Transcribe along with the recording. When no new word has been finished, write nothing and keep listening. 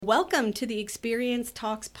Welcome to the Experience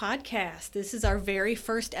Talks podcast. This is our very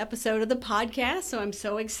first episode of the podcast, so I'm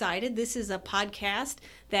so excited. This is a podcast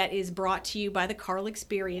that is brought to you by the Carle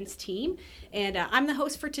Experience team, and I'm the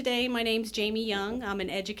host for today. My name's Jamie Young. I'm an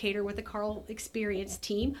educator with the Carle Experience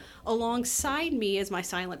team. Alongside me as my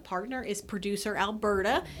silent partner is producer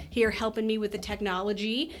Alberta, here helping me with the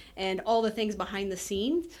technology and all the things behind the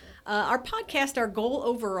scenes. Our podcast, our goal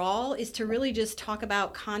overall is to really just talk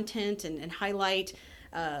about content and highlight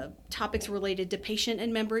topics related to patient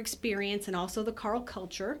and member experience and also the Carle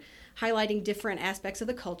culture, highlighting different aspects of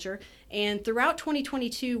the culture. And throughout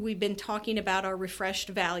 2022, we've been talking about our refreshed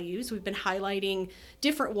values. We've been highlighting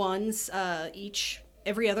different ones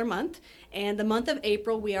every other month. And the month of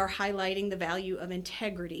April, we are highlighting the value of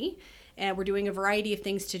integrity. And we're doing a variety of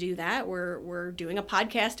things to do that. We're doing a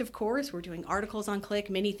podcast, of course. We're doing articles on Click,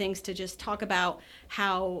 many things to just talk about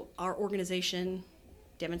how our organization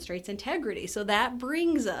demonstrates integrity. So that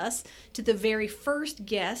brings us to the very first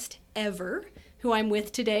guest ever who I'm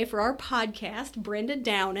with today for our podcast, Brenda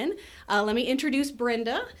Downen. Let me introduce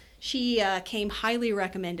Brenda. She came highly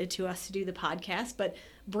recommended to us to do the podcast, but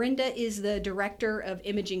Brenda is the Director of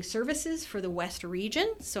Imaging Services for the West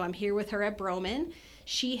Region. So I'm here with her at BroMenn.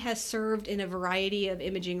 She has served in a variety of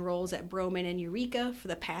imaging roles at BroMenn and Eureka for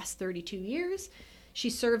the past 32 years.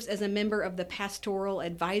 She serves as a member of the Pastoral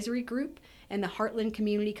Advisory Group and the Heartland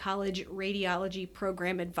Community College Radiology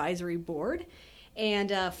Program Advisory Board.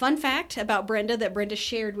 And fun fact about Brenda that Brenda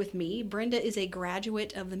shared with me, Brenda is a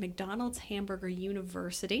graduate of the McDonald's Hamburger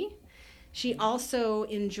University. She also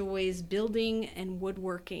enjoys building and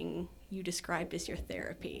woodworking. You described as your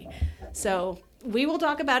therapy. So we will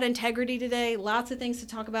talk about integrity today, lots of things to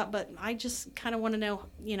talk about, but I just kind of want to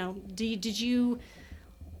know, did you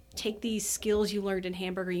take these skills you learned in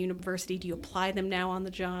Hamburger University, do you apply them now on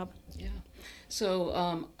the job? Yeah.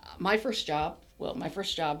 So my first job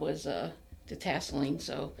was detasseling,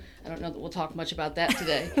 so I don't know that we'll talk much about that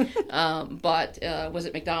today, but was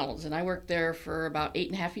at McDonald's, and I worked there for about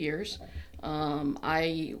 8.5 years.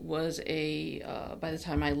 I was by the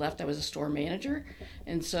time I left, I was a store manager,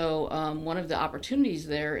 and so one of the opportunities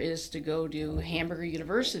there is to go to Hamburger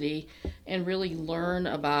University and really learn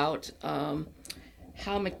about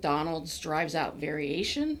how McDonald's drives out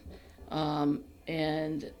variation,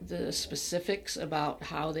 and the specifics about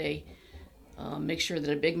how they make sure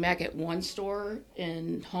that a Big Mac at one store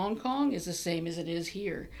in Hong Kong is the same as it is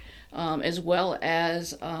here, as well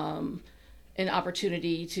as an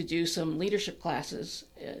opportunity to do some leadership classes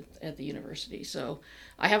at the university. So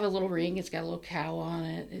I have a little ring. It's got a little cow on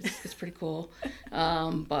it. It's pretty cool.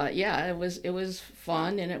 But yeah, it was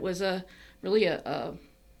fun, and it was really a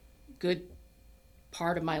good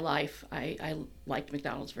part of my life. I liked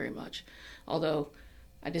McDonald's very much, although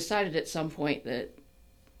I decided at some point that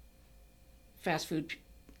fast food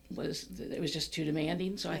was just too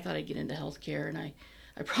demanding, so I thought I'd get into healthcare, and I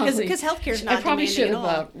probably because healthcare is not I probably should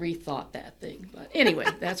have demanding rethought that thing, but anyway,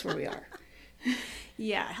 that's where we are.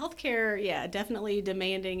 Yeah, healthcare, definitely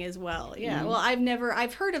demanding as well. Yeah, Mm-hmm. Well,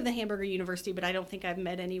 I've heard of the Hamburger University, but I don't think I've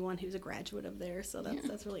met anyone who's a graduate of there, so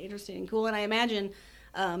that's really interesting and cool. And I imagine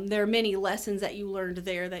there are many lessons that you learned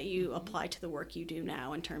there that you apply to the work you do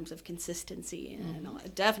now in terms of consistency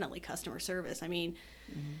and definitely customer service. I mean,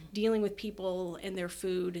 dealing with people and their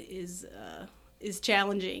food is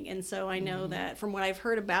challenging, and so I know that from what I've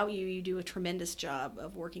heard about you, you do a tremendous job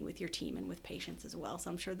of working with your team and with patients as well. So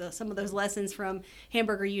I'm sure some of those lessons from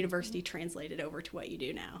Hamburger University translated over to what you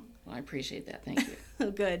do now. Well, I appreciate that. Thank you.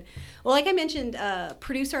 Oh, good. Well, like I mentioned,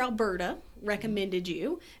 producer Alberta recommended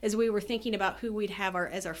you as we were thinking about who we'd have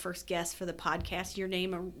as our first guest for the podcast. Your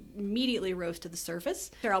name immediately rose to the surface.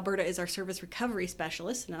 Alberta is our service recovery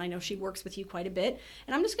specialist, and I know she works with you quite a bit.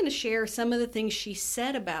 And I'm just going to share some of the things she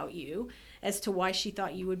said about you as to why she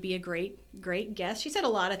thought you would be a great guest. She said a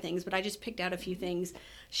lot of things, but I just picked out a few things.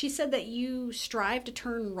 She said that you strive to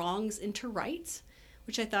turn wrongs into rights,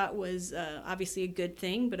 which I thought was obviously a good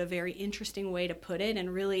thing, but a very interesting way to put it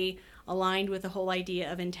and really aligned with the whole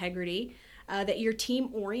idea of integrity. That you're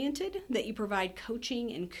team-oriented, that you provide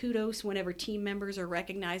coaching and kudos whenever team members are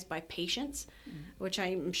recognized by patients, which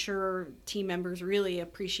I'm sure team members really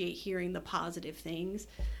appreciate hearing the positive things.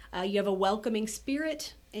 You have a welcoming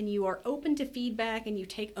spirit, and you are open to feedback, and you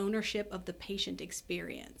take ownership of the patient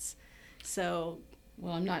experience. So,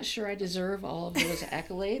 well, I'm not sure I deserve all of those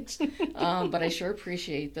accolades, but I sure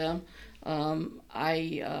appreciate them.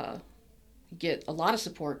 I get a lot of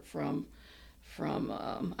support from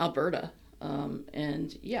Alberta.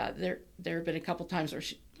 And yeah, there have been a couple times where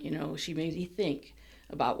she made me think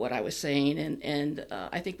about what I was saying, and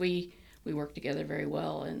I think we work together very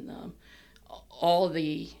well, and all of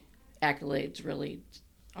the accolades really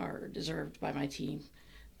are deserved by my team.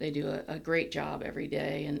 They do a great job every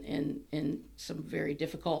day and in some very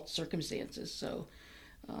difficult circumstances. So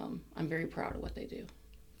I'm very proud of what they do.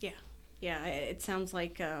 Yeah, it sounds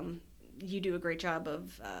like you do a great job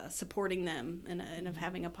of supporting them and of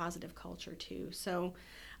having a positive culture too. So,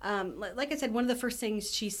 like I said, one of the first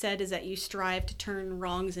things she said is that you strive to turn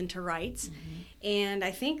wrongs into rights. And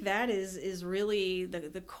I think that is really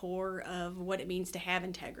the core of what it means to have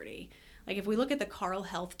integrity. Like if we look at the Carle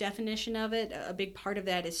Health definition of it, a big part of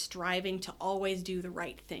that is striving to always do the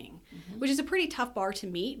right thing, which is a pretty tough bar to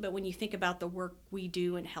meet. But when you think about the work we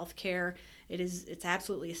do in healthcare, it's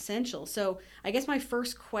absolutely essential. So I guess my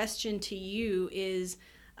first question to you is,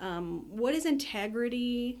 what is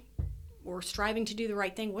integrity or striving to do the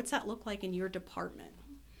right thing? What's that look like in your department?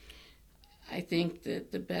 I think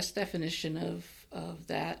that the best definition of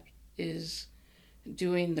that is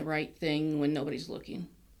doing the right thing when nobody's looking.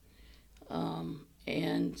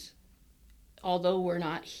 And although we're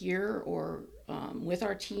not here or with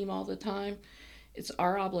our team all the time, it's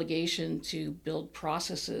our obligation to build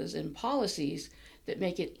processes and policies that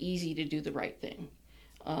make it easy to do the right thing.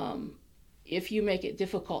 If you make it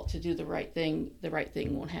difficult to do the right thing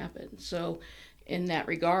won't happen. So in that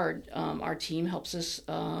regard, our team helps us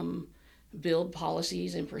build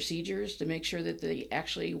policies and procedures to make sure that they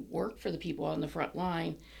actually work for the people on the front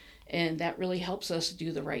line. And that really helps us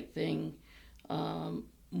do the right thing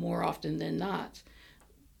more often than not.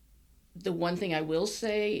 The one thing I will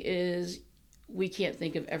say is we can't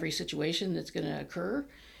think of every situation that's going to occur.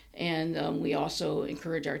 And we also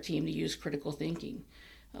encourage our team to use critical thinking.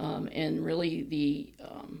 And really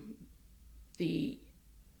the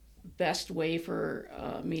best way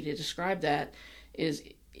for me to describe that is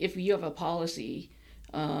if you have a policy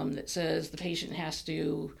that says the patient has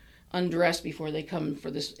to undress before they come for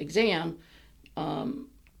this exam,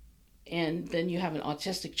 and then you have an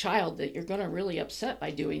autistic child that you're going to really upset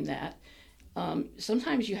by doing that,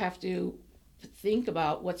 sometimes you have to think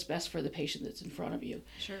about what's best for the patient that's in front of you.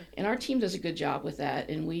 Sure. And our team does a good job with that,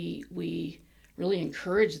 and we really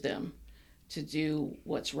encourage them to do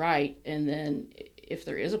what's right, and then if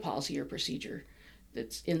there is a policy or procedure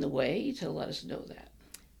that's in the way, to let us know that.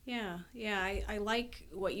 Yeah, I like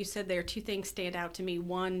what you said there. Two things stand out to me.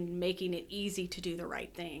 One, making it easy to do the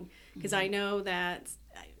right thing, because I know that,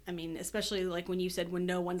 I mean, especially like when you said when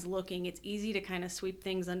no one's looking, it's easy to kind of sweep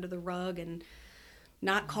things under the rug and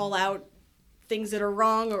not call out things that are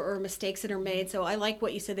wrong or mistakes that are made. So I like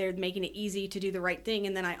what you said there, making it easy to do the right thing.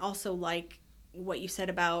 And then I also like what you said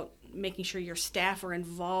about making sure your staff are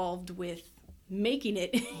involved with making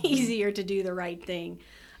it easier to do the right thing.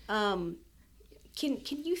 Can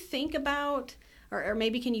you think about, or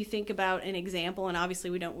maybe can you think about an example? And obviously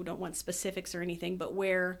we don't want specifics or anything, but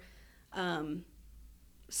where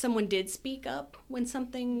someone did speak up when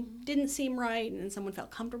something didn't seem right, and someone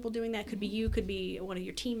felt comfortable doing that. Could be you, could be one of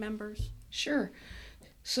your team members. Sure.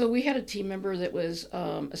 So we had a team member that was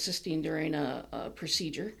assisting during a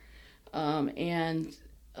procedure, and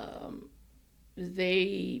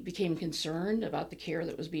they became concerned about the care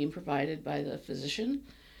that was being provided by the physician.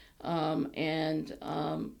 And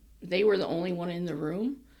they were the only one in the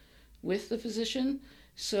room with the physician.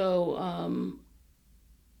 So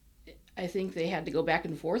I think they had to go back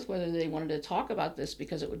and forth whether they wanted to talk about this,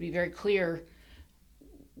 because it would be very clear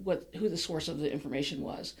who the source of the information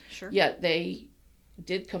was. Sure. Yet they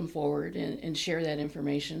did come forward and share that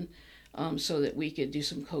information so that we could do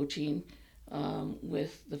some coaching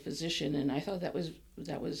with the physician. And I thought that was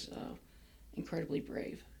incredibly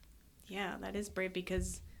brave. Yeah, that is brave,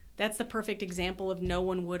 because that's the perfect example of no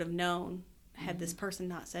one would have known had this person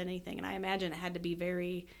not said anything. And I imagine it had to be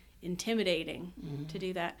very intimidating to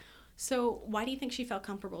do that. So why do you think she felt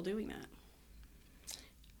comfortable doing that?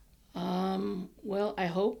 Well, I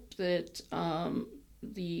hope that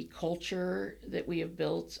the culture that we have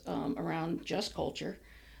built around just culture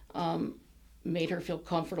made her feel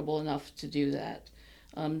comfortable enough to do that.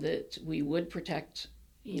 That we would protect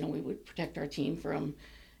our team from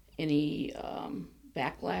any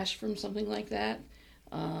backlash from something like that,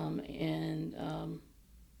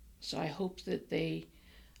 so I hope that they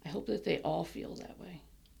all feel that way.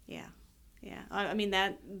 Yeah. I mean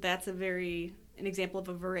that's an example of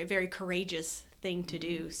a very, very courageous thing to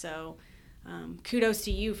do. So kudos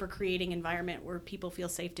to you for creating an environment where people feel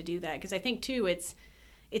safe to do that. Because I think too, it's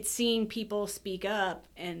seeing people speak up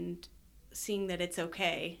and seeing that it's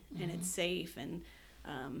okay and it's safe, and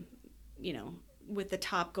with the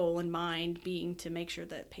top goal in mind being to make sure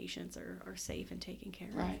that patients are safe and taken care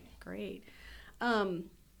of. Right. Great.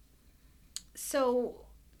 So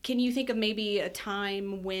can you think of maybe a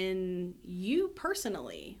time when you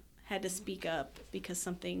personally had to speak up because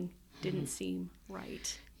something didn't seem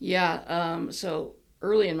right? Yeah, so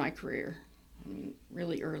early in my career,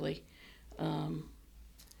 really early,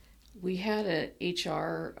 we had an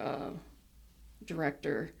HR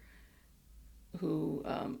director who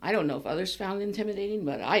I don't know if others found intimidating,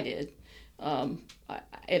 but I did. I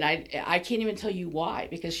can't even tell you why,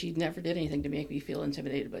 because she never did anything to make me feel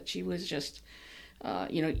intimidated, but she was just,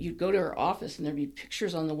 you'd go to her office and there'd be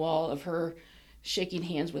pictures on the wall of her shaking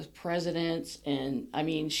hands with presidents. And I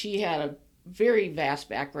mean, she had a very vast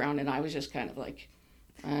background, and I was just kind of like,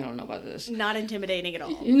 I don't know about this. Not intimidating at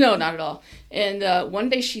all. No, not at all. And one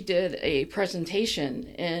day she did a presentation,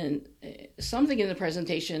 and something in the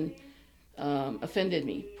presentation offended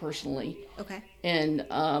me personally. Okay. And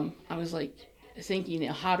I was like thinking,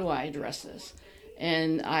 how do I address this?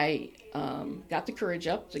 And I got the courage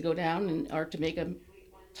up to go down or to make a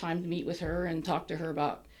time to meet with her and talk to her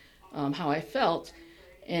about how I felt.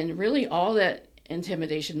 And really all that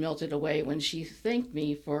intimidation melted away when she thanked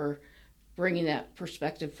me for bringing that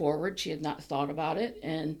perspective forward. She had not thought about it,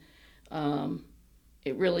 and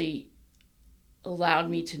it really allowed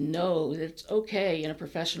me to know that it's okay in a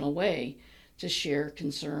professional way to share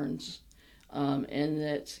concerns, and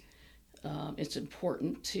that it's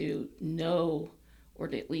important to know, or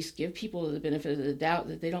to at least give people the benefit of the doubt,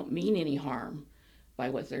 that they don't mean any harm by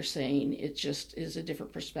what they're saying. It just is a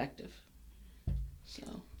different perspective. So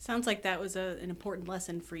sounds like that was an important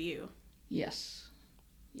lesson for you. Yes.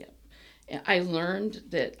 Yep. And I learned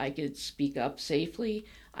that I could speak up safely.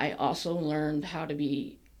 I also learned how to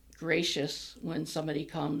be gracious when somebody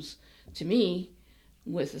comes to me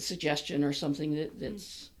with a suggestion or something that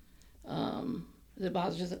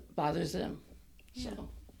bothers them. Yeah. So,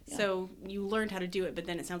 yeah. So you learned how to do it, but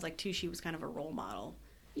then it sounds like too she was kind of a role model.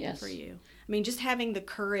 Yes. For you. I mean, just having the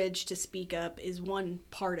courage to speak up is one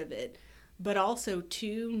part of it, but also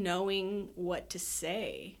too knowing what to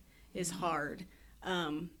say is hard.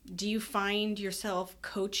 Do you find yourself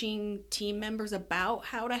coaching team members about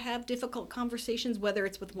how to have difficult conversations, whether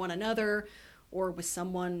it's with one another or with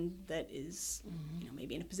someone that is,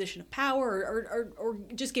 maybe in a position of power, or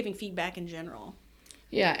just giving feedback in general?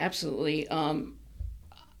 Yeah, absolutely. I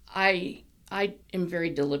am very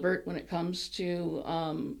deliberate when it comes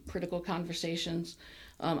to critical conversations.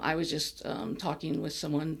 I was just talking with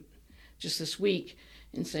someone just this week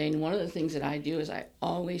and saying one of the things that I do is I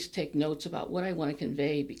always take notes about what I want to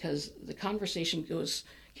convey, because the conversation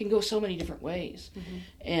can go so many different ways.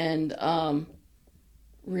 And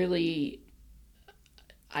really,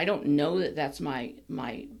 I don't know that that's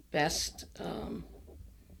my best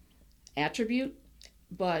attribute,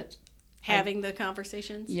 but having the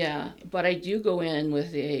conversations? Yeah, but I do go in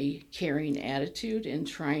with a caring attitude and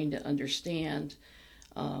trying to understand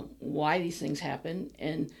why these things happen,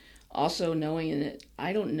 and also knowing that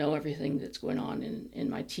I don't know everything that's going on in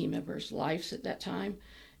my team members' lives at that time,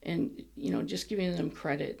 and just giving them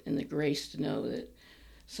credit and the grace to know that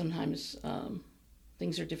sometimes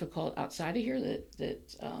things are difficult outside of here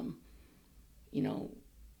that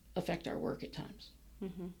affect our work at times.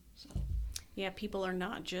 So. Yeah, people are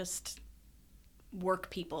not just work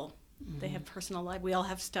people. They have personal life. We all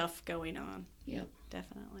have stuff going on. Yep.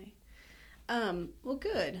 Definitely. Well,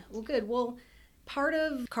 good. Well, part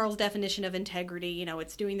of Carle's definition of integrity,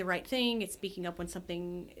 it's doing the right thing, it's speaking up when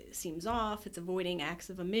something seems off, it's avoiding acts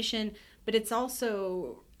of omission, but it's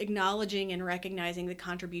also acknowledging and recognizing the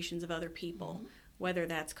contributions of other people, whether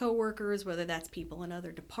that's coworkers, whether that's people in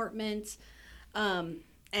other departments.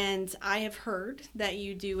 And I have heard that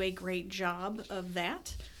you do a great job of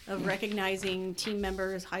that, of recognizing team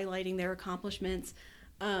members, highlighting their accomplishments.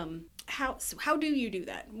 How do you do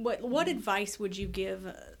that? What advice would you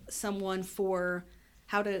give someone for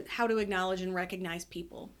how to acknowledge and recognize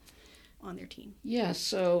people on their team? Yeah,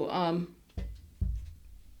 so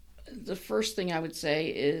the first thing I would say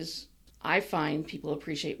is I find people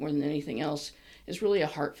appreciate more than anything else is really a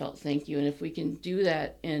heartfelt thank you. And if we can do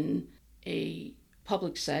that in a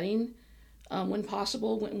public setting, when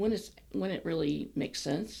possible, when it really makes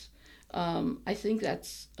sense, I think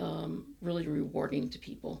that's really rewarding to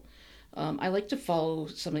people. I like to follow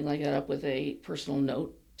something like that up with a personal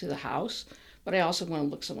note to the house, but I also want to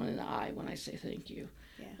look someone in the eye when I say thank you.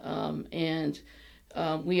 Yeah. And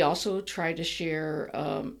we also try to share,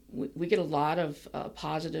 we get a lot of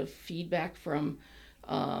positive feedback from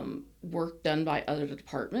work done by other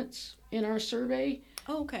departments in our survey.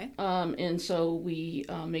 Oh, okay. And so we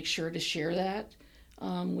make sure to share that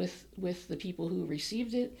with the people who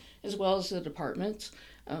received it, as well as the departments.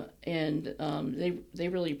 And they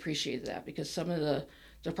really appreciate that, because some of the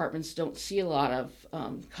departments don't see a lot of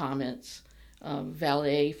comments.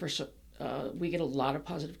 Valet, for we get a lot of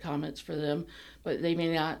positive comments for them, but they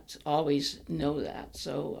may not always know that.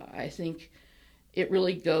 So I think it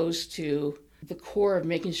really goes to the core of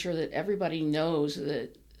making sure that everybody knows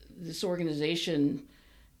that this organization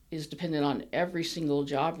is dependent on every single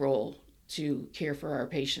job role to care for our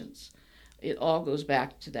patients. It all goes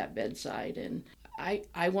back to that bedside. And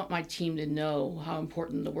I want my team to know how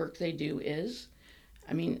important the work they do is.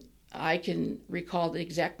 I mean, I can recall the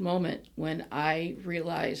exact moment when I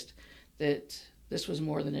realized that this was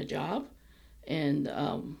more than a job, and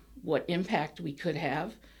what impact we could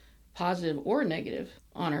have, positive or negative,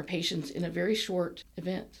 on our patients in a very short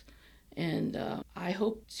event. And I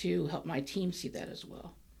hope to help my team see that as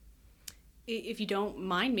well. If you don't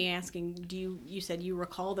mind me asking, you said you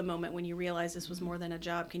recall the moment when you realized this was more than a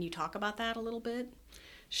job. Can you talk about that a little bit?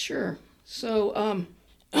 Sure. So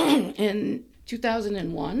in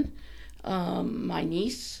 2001, my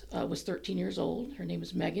niece was 13 years old. Her name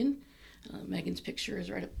is Megan. Megan's picture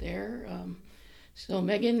is right up there. So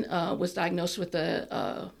Megan was diagnosed with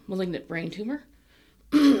a malignant brain tumor.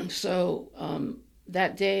 So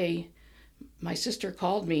that day, my sister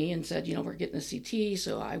called me and said, we're getting a CT.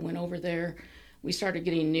 So I went over there. We started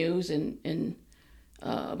getting news and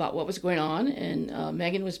about what was going on. And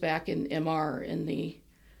Megan was back in MR, and the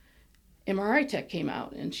MRI tech came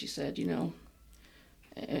out, and she said,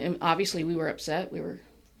 and obviously we were upset. We were,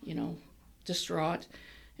 distraught.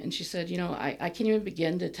 And she said, I can't even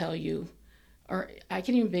begin to tell you, or I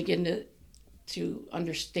can't even begin to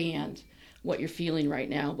understand what you're feeling right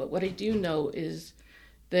now. But what I do know is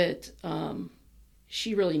that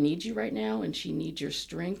she really needs you right now, and she needs your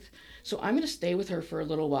strength. So I'm going to stay with her for a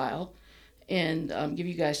little while and give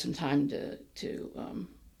you guys some time to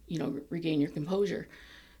regain your composure.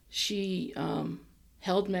 She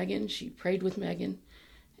held Megan. She prayed with Megan.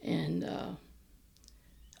 And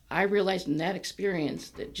I realized in that experience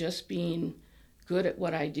that just being good at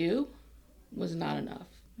what I do was not enough.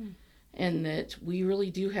 And that we really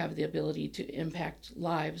do have the ability to impact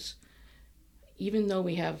lives, even though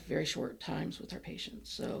we have very short times with our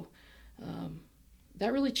patients. So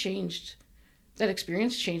that really changed, that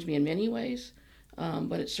experience changed me in many ways,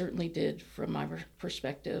 but it certainly did from my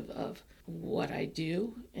perspective of what I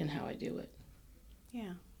do and how I do it.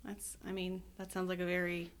 Yeah, that sounds like a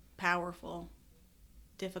very powerful,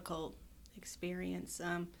 difficult experience.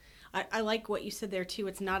 I like what you said there too.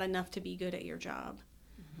 It's not enough to be good at your job.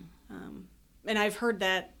 And I've heard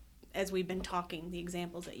that as we've been talking, the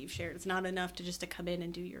examples that you've shared. It's not enough to come in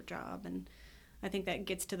and do your job. And I think that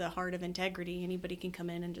gets to the heart of integrity. Anybody can come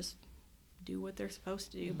in and just do what they're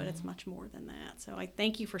supposed to do, but it's much more than that. So I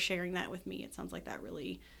thank you for sharing that with me. It sounds like that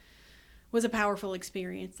really was a powerful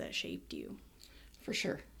experience that shaped you. For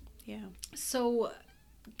sure. Yeah. So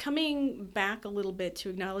coming back a little bit to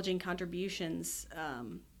acknowledging contributions,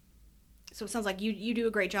 so it sounds like you do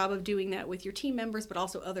a great job of doing that with your team members, but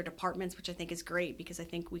also other departments, which I think is great because I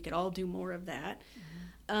think we could all do more of that.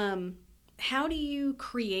 How do you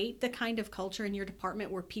create the kind of culture in your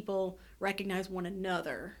department where people recognize one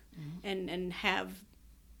another and have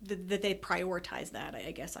that they prioritize that,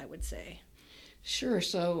 I guess I would say? Sure.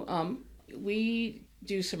 So we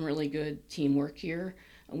do some really good teamwork here.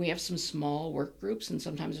 We have some small work groups, and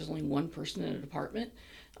sometimes there's only one person in a department.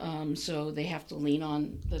 So they have to lean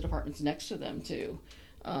on the departments next to them to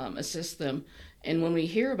assist them. And when we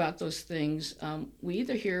hear about those things, we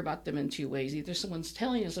either hear about them in two ways. Either someone's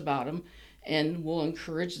telling us about them, and we'll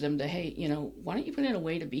encourage them to, hey, why don't you put in a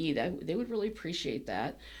way to be? They would really appreciate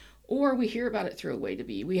that. Or we hear about it through a way to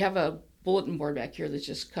be. We have a bulletin board back here that's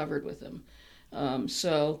just covered with them.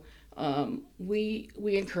 So we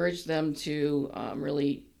encourage them to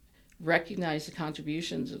really recognize the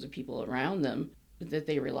contributions of the people around them that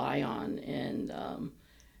they rely on, and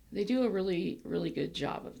they do a really, really good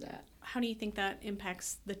job of that. How do you think that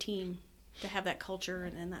impacts the team to have that culture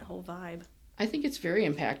and that whole vibe? I think it's very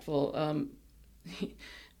impactful.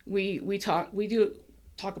 We do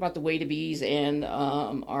talk about the way to be's and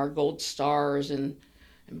our gold stars and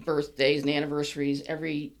birthdays and anniversaries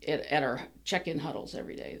at our check-in huddles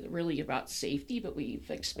every day. They're really about safety, but we've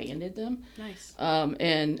expanded them. Nice.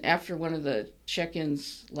 And after one of the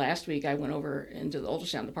check-ins last week, I went over into the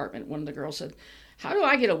ultrasound department. One of the girls said, "How do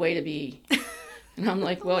I get a way to be?" And I'm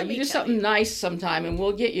like, "Well, you do something nice sometime, and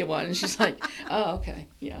we'll get you one." And she's like, "Oh, okay,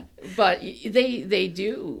 yeah." But they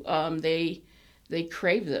do. They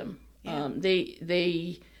crave them. Yeah.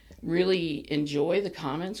 They really enjoy the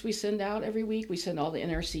comments we send out every week. We send all the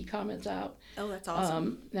NRC comments out. Oh, that's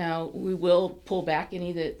awesome. Now, we will pull back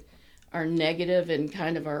any that are negative and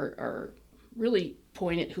kind of are really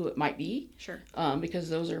point at who it might be. Sure. Because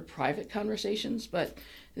those are private conversations, but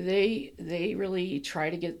they really try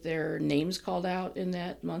to get their names called out in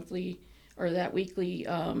that monthly or that weekly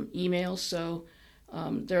email. So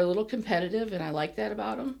they're a little competitive, and I like that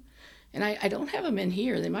about them. And I don't have them in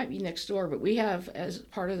here. They might be next door, but we have, as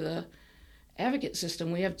part of the advocate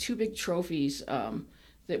system, we have 2 big trophies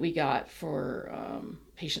that we got for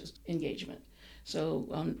patient engagement.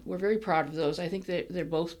 So we're very proud of those. I think they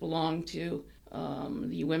both belong to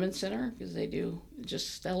the Women's Center because they do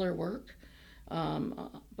just stellar work.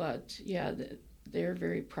 But yeah, they're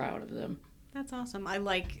very proud of them. That's awesome. I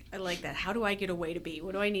like that. How do I get a way to be?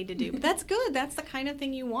 What do I need to do? But that's good. That's the kind of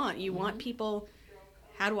thing you want. You want people,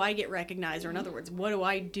 how do I get recognized? Or in other words, what do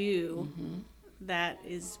I do that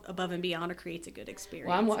is above and beyond or creates a good experience?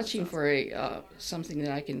 Well, I'm watching for something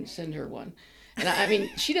that I can send her one. And I mean,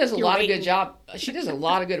 she does a lot of good job. She does a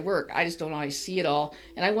lot of good work. I just don't always see it all.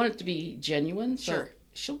 And I want it to be genuine. So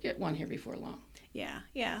she'll get one here before long. Yeah.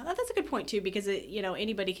 That's a good point too, because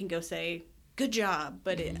anybody can go say, good job,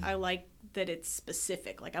 but I like that it's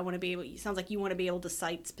specific. Like I want to be able, it sounds like you want to be able to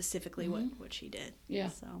cite specifically what she did. Yeah.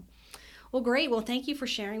 So, well, great. Well, thank you for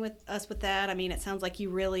sharing with us with that. I mean, it sounds like you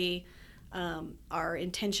really are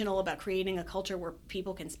intentional about creating a culture where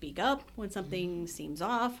people can speak up when something seems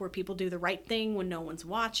off, where people do the right thing when no one's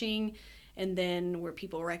watching, and then where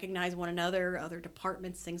people recognize one another, other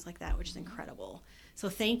departments, things like that, which is incredible. So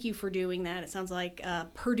thank you for doing that. It sounds like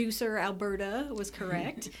producer Alberta was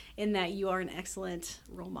correct in that you are an excellent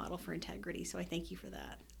role model for integrity. So I thank you for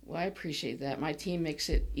that. Well, I appreciate that. My team makes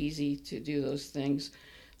it easy to do those things.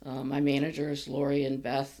 My managers, Lori and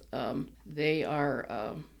Beth, they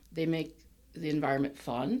make the environment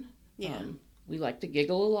fun. Yeah. We like to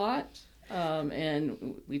giggle a lot.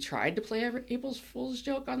 And we tried to play April's Fool's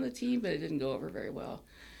joke on the team, but it didn't go over very well.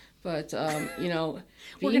 But, we're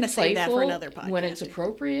going to save that for another podcast. When it's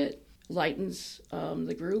appropriate, lightens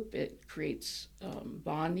the group. It creates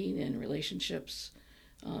bonding and relationships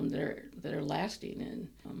that are lasting.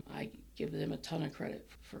 And I give them a ton of credit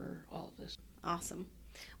for all of this. Awesome.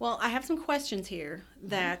 Well, I have some questions here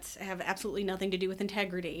that have absolutely nothing to do with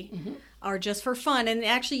integrity, are just for fun. And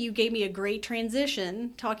actually, you gave me a great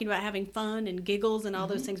transition talking about having fun and giggles and all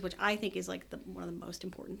those things, which I think is like one of the most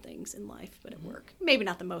important things in life, but at work. Maybe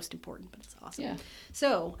not the most important, but it's awesome. Yeah.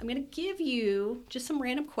 So I'm going to give you just some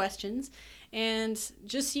random questions, and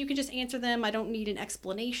just so you can just answer them. I don't need an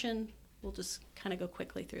explanation. We'll just kind of go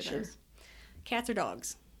quickly through those. Cats or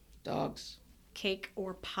dogs? Dogs. Cake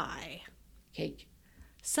or pie? Cake.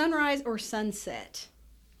 Sunrise or sunset?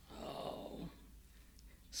 Oh,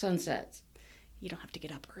 sunsets. You don't have to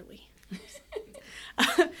get up early.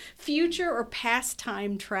 Future or past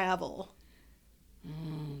time travel?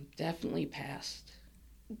 Definitely past.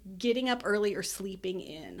 Getting up early or sleeping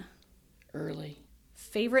in? Early.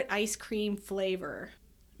 Favorite ice cream flavor?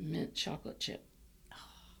 Mint chocolate chip.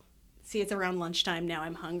 See, it's around lunchtime now.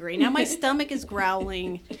 I'm hungry. Now my stomach is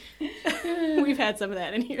growling. We've had some of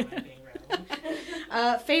that in here.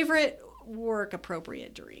 Favorite work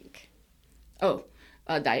appropriate drink?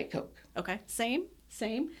 Diet Coke. Okay, same.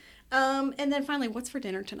 And then finally, what's for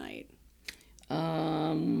dinner tonight?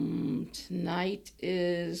 Tonight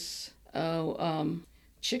is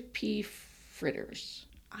chickpea fritters.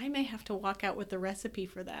 I may have to walk out with the recipe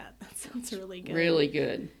for that. That sounds really good. Really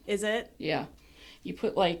good. Is it? Yeah. You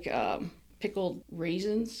put like pickled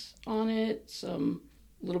raisins on it, some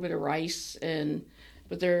little bit of rice,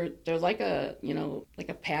 but they're like a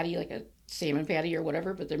patty, like a salmon patty or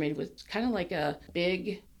whatever, but they're made with kind of like a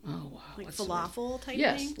big, like falafel type thing?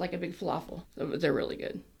 Yes, like a big falafel. They're really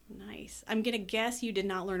good. Nice. I'm going to guess you did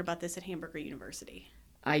not learn about this at Hamburger University.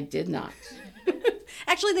 I did not.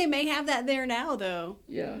 Actually, they may have that there now, though.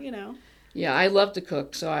 Yeah. Yeah, I love to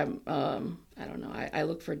cook, so I don't know. I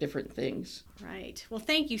look for different things. Right. Well,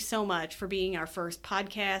 thank you so much for being our first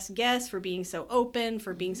podcast guest, for being so open,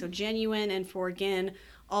 for being so genuine, and for, again,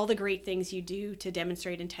 all the great things you do to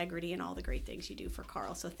demonstrate integrity and all the great things you do for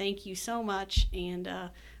Carle. So thank you so much, and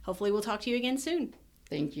hopefully we'll talk to you again soon.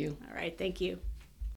 Thank you. All right. Thank you.